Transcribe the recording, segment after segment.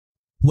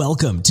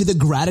Welcome to the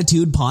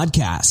Gratitude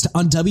Podcast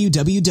on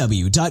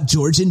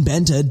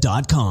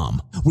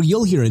www.georgianbenta.com, where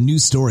you'll hear a new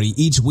story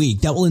each week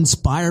that will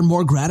inspire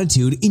more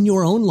gratitude in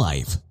your own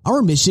life.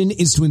 Our mission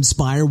is to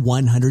inspire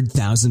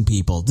 100,000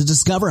 people to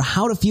discover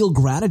how to feel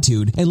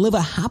gratitude and live a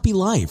happy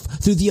life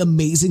through the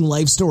amazing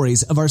life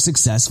stories of our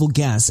successful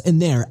guests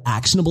and their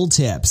actionable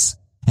tips.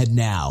 And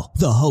now,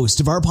 the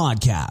host of our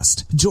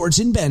podcast,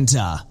 Georgian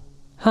Benta.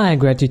 Hi,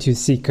 Gratitude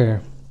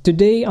Seeker.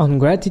 Today on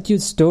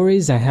Gratitude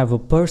Stories, I have a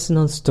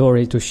personal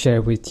story to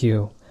share with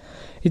you.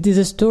 It is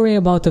a story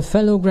about a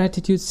fellow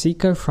gratitude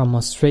seeker from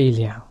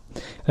Australia,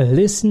 a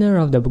listener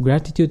of the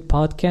Gratitude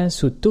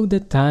Podcast who took the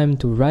time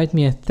to write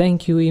me a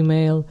thank you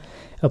email,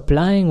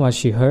 applying what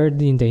she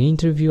heard in the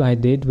interview I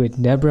did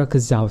with Deborah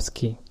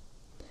Kozowski.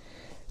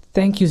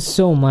 Thank you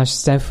so much,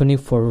 Stephanie,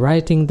 for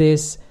writing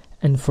this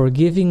and for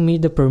giving me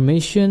the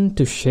permission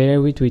to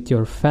share it with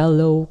your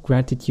fellow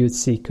gratitude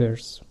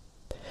seekers.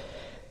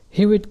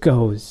 Here it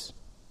goes.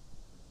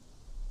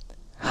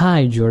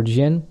 Hi,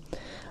 Georgian.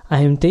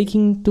 I am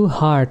taking to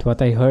heart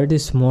what I heard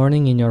this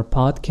morning in your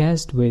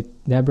podcast with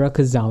Deborah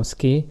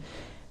Kozowski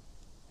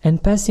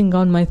and passing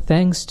on my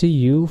thanks to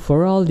you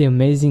for all the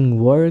amazing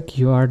work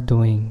you are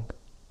doing.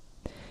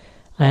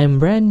 I am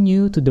brand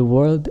new to the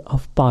world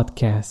of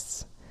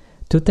podcasts.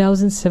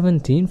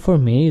 2017 for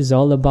me is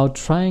all about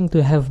trying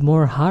to have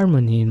more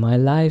harmony in my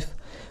life,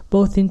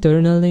 both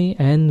internally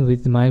and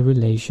with my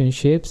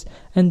relationships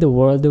and the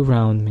world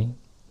around me.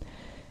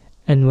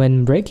 And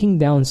when breaking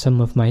down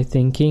some of my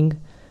thinking,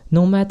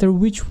 no matter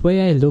which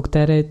way I looked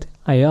at it,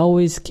 I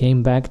always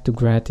came back to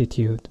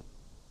gratitude.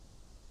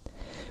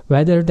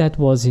 Whether that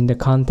was in the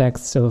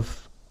context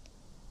of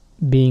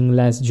being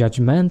less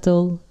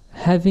judgmental,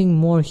 having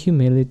more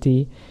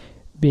humility,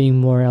 being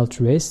more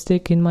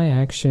altruistic in my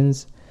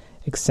actions,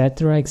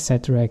 etc.,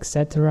 etc.,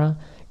 etc.,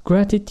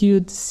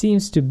 gratitude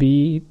seems to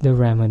be the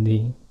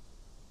remedy.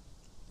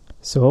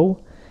 So,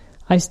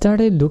 I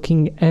started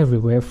looking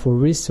everywhere for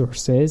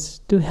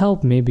resources to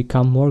help me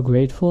become more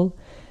grateful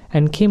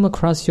and came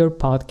across your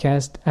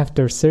podcast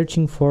after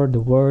searching for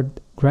the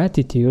word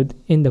gratitude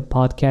in the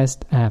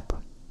podcast app.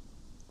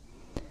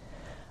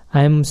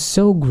 I am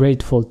so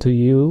grateful to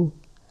you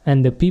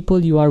and the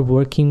people you are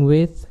working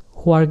with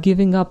who are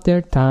giving up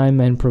their time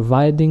and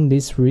providing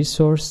this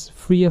resource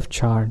free of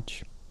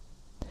charge.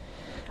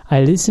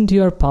 I listen to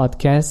your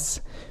podcasts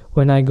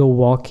when I go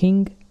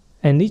walking,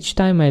 and each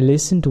time I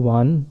listen to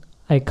one,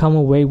 I come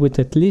away with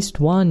at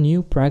least one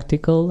new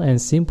practical and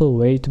simple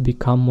way to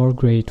become more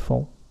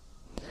grateful.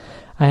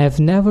 I have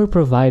never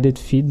provided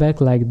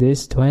feedback like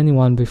this to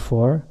anyone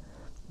before,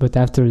 but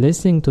after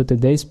listening to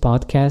today's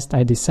podcast,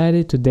 I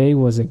decided today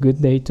was a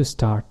good day to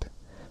start.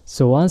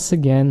 So once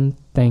again,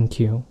 thank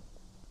you.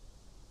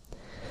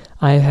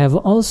 I have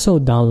also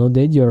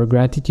downloaded your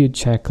gratitude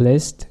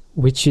checklist,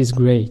 which is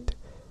great.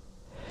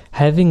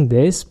 Having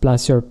this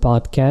plus your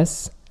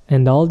podcasts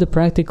and all the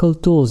practical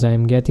tools I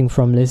am getting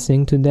from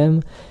listening to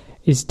them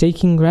is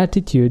taking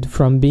gratitude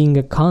from being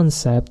a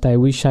concept I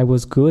wish I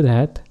was good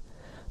at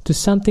to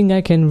something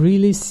I can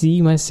really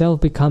see myself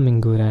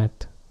becoming good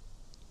at.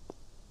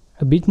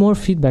 A bit more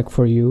feedback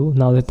for you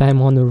now that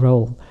I'm on a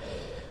roll.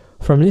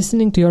 From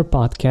listening to your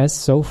podcast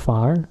so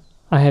far,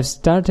 I have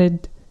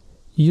started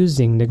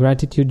using the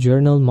gratitude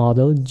journal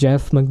model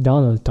Jeff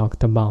McDonald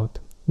talked about,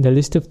 the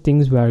list of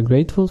things we are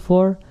grateful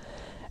for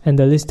and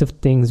the list of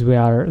things we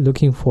are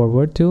looking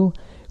forward to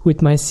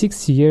with my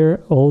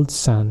 6-year-old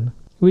son.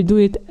 We do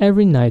it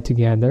every night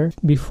together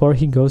before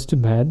he goes to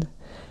bed,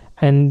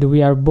 and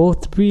we are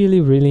both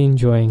really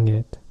enjoying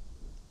it.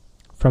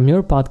 From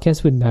your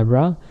podcast with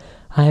Deborah,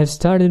 I have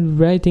started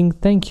writing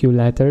thank you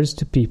letters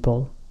to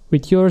people,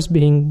 with yours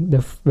being the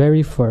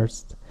very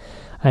first.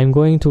 I'm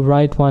going to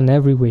write one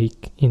every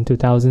week in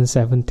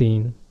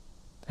 2017.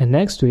 And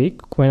next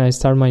week, when I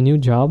start my new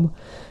job,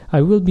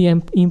 I will be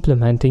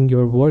implementing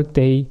your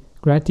workday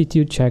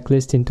gratitude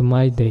checklist into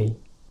my day.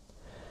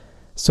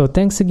 So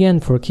thanks again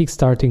for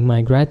kickstarting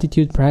my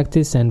gratitude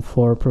practice and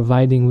for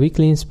providing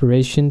weekly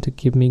inspiration to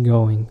keep me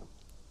going.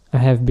 I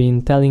have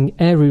been telling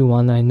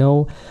everyone I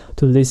know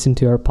to listen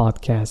to your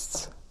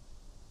podcasts.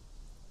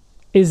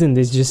 Isn't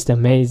this just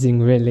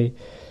amazing, really?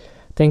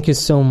 Thank you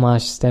so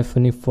much,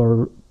 Stephanie,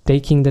 for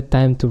taking the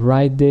time to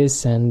write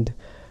this and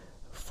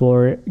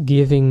for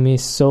giving me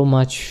so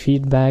much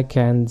feedback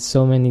and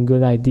so many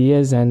good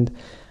ideas, and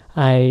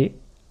I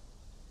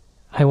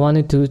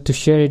wanted to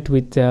share it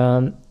with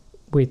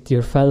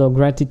your fellow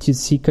gratitude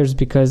seekers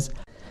because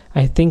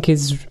I think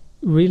it's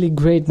really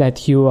great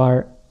that you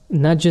are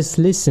not just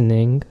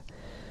listening,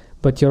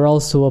 but you're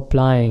also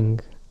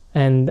applying.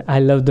 And I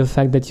love the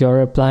fact that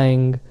you're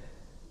applying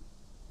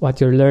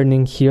what you're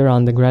learning here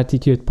on the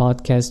Gratitude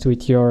Podcast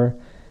with your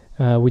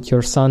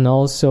son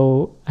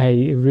also.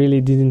 I really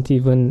didn't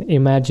even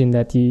imagine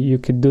that you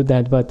could do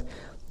that, but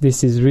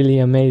this is really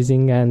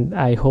amazing, and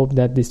I hope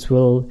that this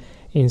will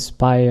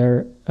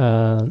inspire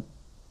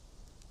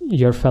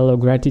your fellow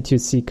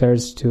gratitude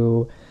seekers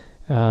to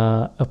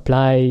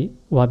apply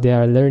what they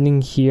are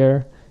learning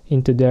here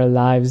into their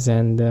lives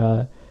and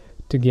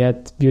to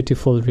get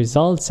beautiful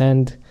results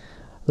and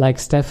like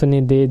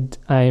Stephanie did,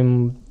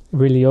 I'm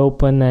really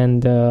open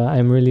and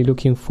I'm really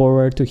looking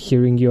forward to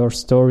hearing your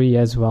story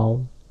as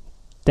well.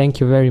 Thank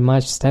you very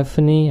much,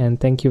 Stephanie, and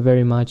thank you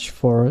very much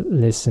for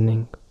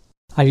listening.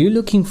 Are you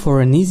looking for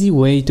an easy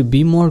way to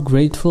be more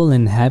grateful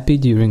and happy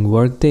during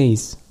work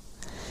days?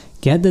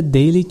 Get the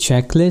daily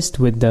checklist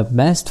with the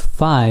best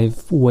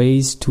 5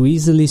 ways to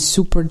easily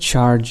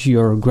supercharge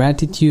your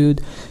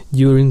gratitude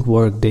during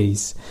work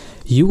days.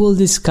 You will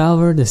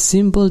discover the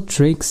simple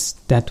tricks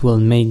that will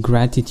make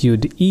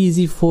gratitude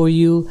easy for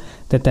you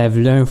that I've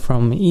learned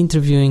from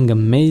interviewing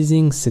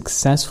amazing,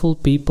 successful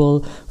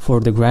people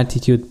for the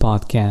Gratitude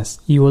Podcast.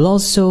 You will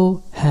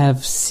also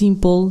have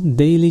simple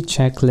daily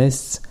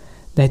checklists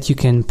that you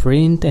can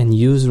print and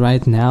use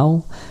right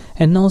now,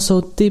 and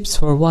also tips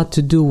for what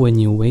to do when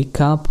you wake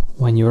up,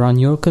 when you're on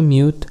your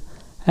commute,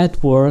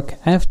 at work,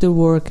 after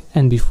work,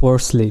 and before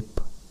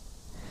sleep.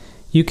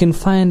 You can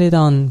find it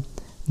on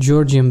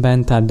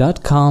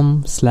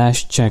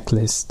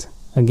georgianbenta.com/checklist.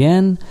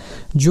 Again,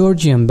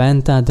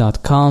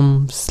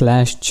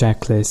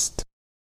 georgianbenta.com/checklist.